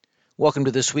Welcome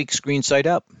to this week's Green Side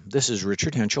Up. This is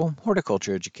Richard Henschel,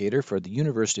 horticulture educator for the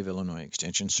University of Illinois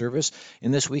Extension Service.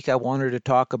 And this week I wanted to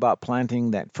talk about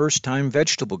planting that first-time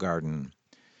vegetable garden.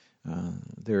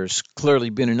 There's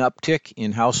clearly been an uptick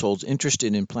in households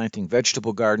interested in planting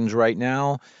vegetable gardens right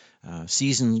now. Our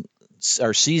seasoned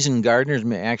gardeners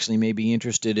may be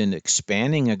interested in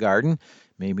expanding a garden.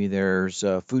 Maybe there's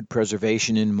food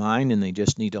preservation in mind and they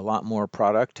just need a lot more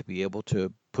product to be able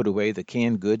to put away the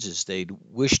canned goods as they'd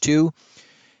wish to.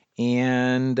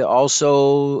 And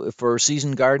also for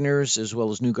seasoned gardeners as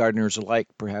well as new gardeners alike,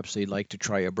 perhaps they'd like to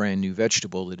try a brand new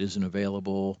vegetable that isn't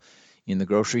available in the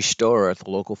grocery store or at the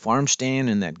local farm stand,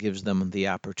 and that gives them the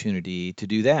opportunity to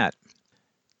do that.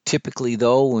 Typically,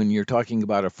 though, when you're talking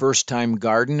about a first-time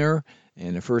gardener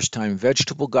and a first-time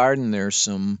vegetable garden, there's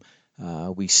some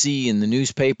we see in the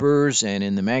newspapers and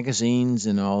in the magazines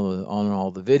and on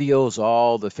all the videos,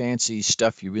 all the fancy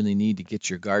stuff you really need to get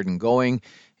your garden going.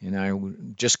 And I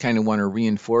just kind of want to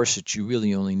reinforce that you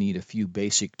really only need a few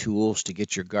basic tools to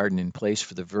get your garden in place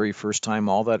for the very first time.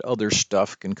 All that other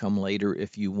stuff can come later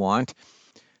if you want.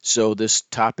 So this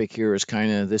topic here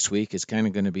this week is kind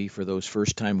of going to be for those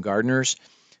first-time gardeners.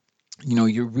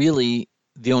 You're really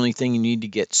the only thing you need to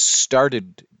get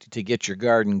started to get your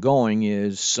garden going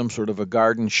is some sort of a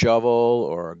garden shovel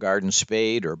or a garden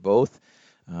spade or both.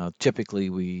 Typically,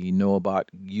 we know about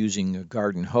using a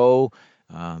garden hoe.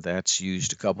 That's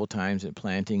used a couple times at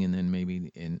planting, and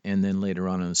then later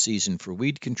on in the season for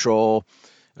weed control.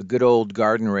 A good old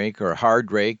garden rake or a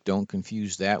hard rake. Don't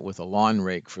confuse that with a lawn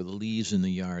rake for the leaves in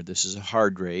the yard. This is a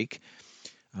hard rake.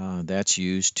 That's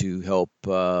used to help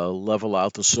level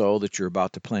out the soil that you're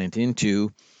about to plant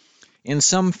into. And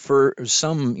some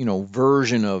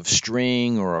version of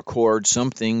string or a cord,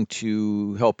 something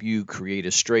to help you create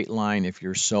a straight line if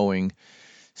you're sowing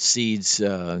seeds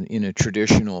in a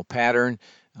traditional pattern.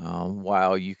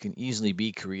 While you can easily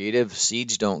be creative,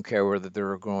 seeds don't care whether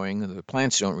they're growing, the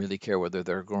plants don't really care whether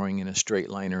they're growing in a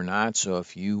straight line or not. So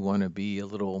if you want to be a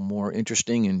little more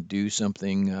interesting and do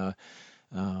something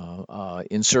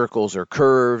in circles or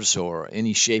curves or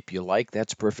any shape you like,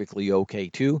 that's perfectly okay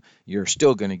too. You're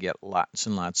still going to get lots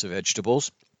and lots of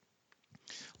vegetables.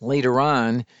 Later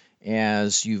on,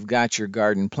 as you've got your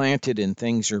garden planted and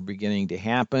things are beginning to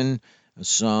happen,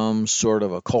 some sort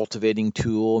of a cultivating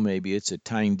tool, maybe it's a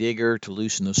tine digger to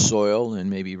loosen the soil and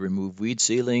maybe remove weed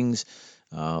seedlings,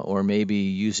 or maybe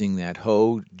using that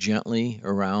hoe gently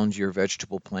around your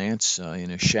vegetable plants in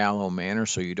a shallow manner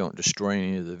so you don't destroy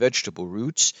any of the vegetable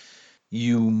roots.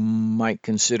 You might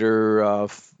consider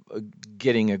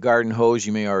getting a garden hose.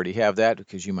 You may already have that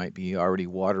because you might be already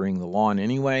watering the lawn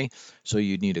anyway. So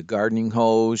you'd need a gardening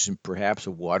hose and perhaps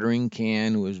a watering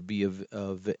can would be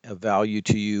of value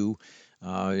to you.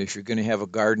 If you're going to have a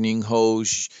gardening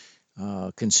hose,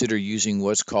 consider using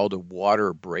what's called a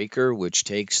water breaker, which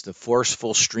takes the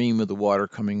forceful stream of the water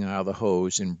coming out of the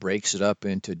hose and breaks it up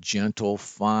into gentle,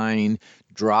 fine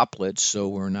droplets so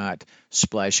we're not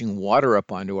splashing water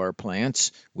up onto our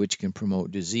plants, which can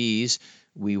promote disease.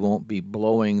 We won't be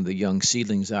blowing the young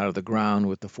seedlings out of the ground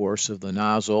with the force of the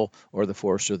nozzle or the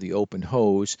force of the open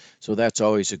hose. So that's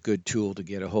always a good tool to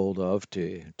get a hold of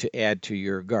to add to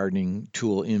your gardening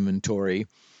tool inventory.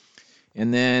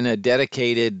 And then a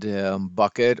dedicated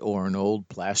bucket or an old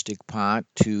plastic pot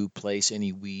to place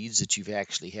any weeds that you've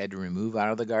actually had to remove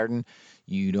out of the garden.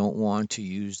 You don't want to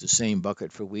use the same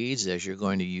bucket for weeds as you're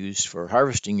going to use for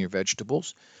harvesting your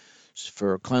vegetables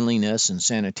for cleanliness and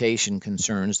sanitation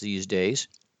concerns these days.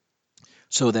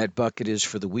 So that bucket is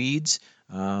for the weeds.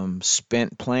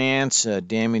 Spent plants,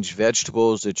 damaged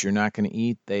vegetables that you're not going to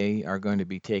eat, they are going to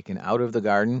be taken out of the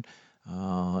garden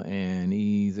and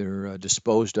either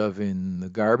disposed of in the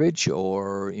garbage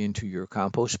or into your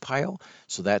compost pile.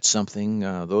 So that's something,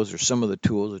 those are some of the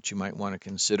tools that you might want to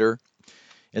consider.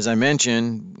 As I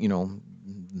mentioned,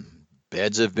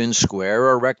 beds have been square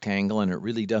or rectangle, and it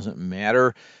really doesn't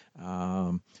matter.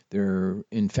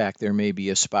 In fact, there may be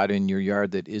a spot in your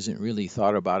yard that isn't really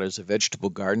thought about as a vegetable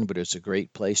garden, but it's a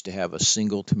great place to have a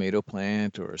single tomato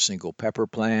plant or a single pepper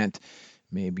plant.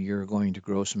 Maybe you're going to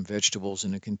grow some vegetables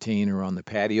in a container on the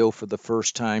patio for the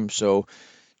first time. So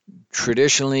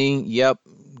traditionally,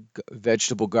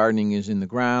 vegetable gardening is in the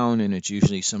ground, and it's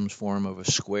usually some form of a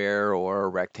square or a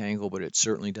rectangle, but it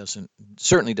certainly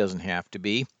doesn't have to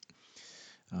be.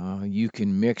 You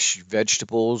can mix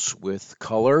vegetables with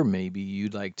color. Maybe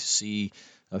you'd like to see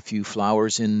a few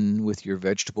flowers in with your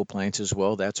vegetable plants as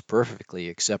well. That's perfectly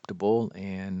acceptable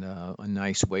and a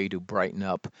nice way to brighten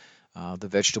up the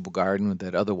vegetable garden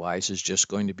that otherwise is just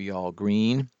going to be all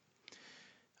green.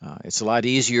 It's a lot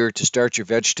easier to start your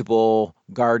vegetable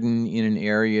garden in an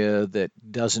area that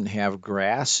doesn't have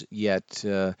grass, yet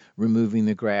removing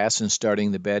the grass and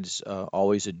starting the beds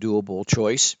always a doable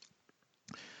choice.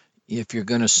 If you're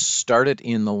going to start it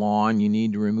in the lawn, you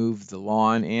need to remove the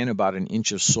lawn and about an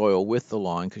inch of soil with the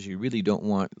lawn because you really don't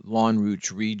want lawn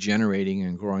roots regenerating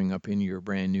and growing up in your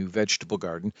brand new vegetable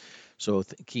garden. So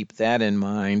keep that in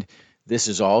mind. This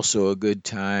is also a good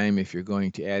time if you're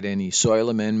going to add any soil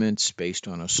amendments based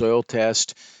on a soil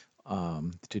test.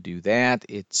 To do that,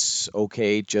 it's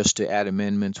okay just to add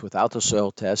amendments without the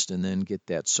soil test and then get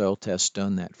that soil test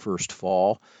done that first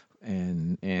fall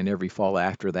and every fall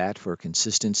after that for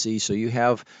consistency. So you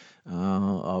have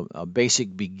a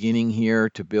basic beginning here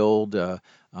to build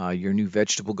your new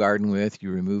vegetable garden with. You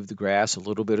remove the grass, a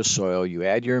little bit of soil, you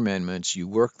add your amendments, you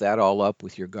work that all up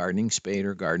with your gardening spade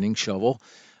or gardening shovel.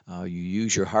 You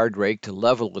use your hard rake to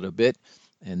level it a bit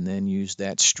and then use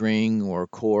that string or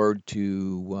cord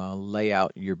to lay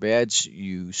out your beds.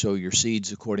 You sow your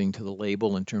seeds according to the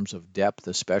label in terms of depth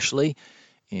especially,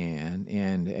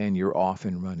 and you're off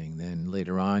and running. Then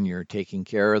later on, you're taking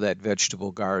care of that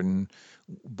vegetable garden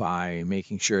by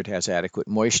making sure it has adequate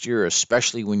moisture,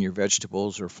 especially when your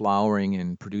vegetables are flowering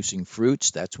and producing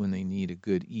fruits. That's when they need a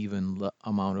good even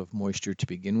amount of moisture to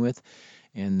begin with.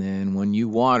 And then when you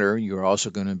water, you're also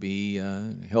going to be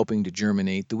helping to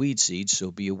germinate the weed seeds. So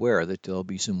be aware that there'll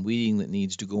be some weeding that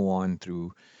needs to go on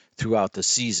throughout the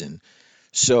season.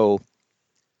 So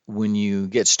when you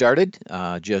get started,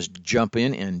 just jump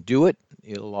in and do it.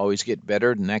 It'll always get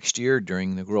better next year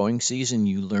during the growing season.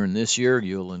 You learn this year,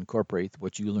 you'll incorporate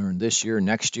what you learned this year,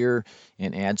 next year,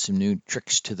 and add some new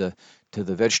tricks to the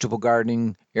vegetable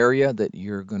gardening area that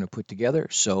you're going to put together.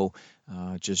 So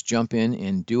just jump in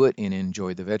and do it and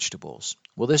enjoy the vegetables.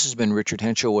 Well, this has been Richard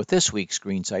Hentschel with this week's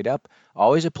Green Side Up.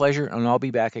 Always a pleasure, and I'll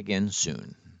be back again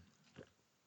soon.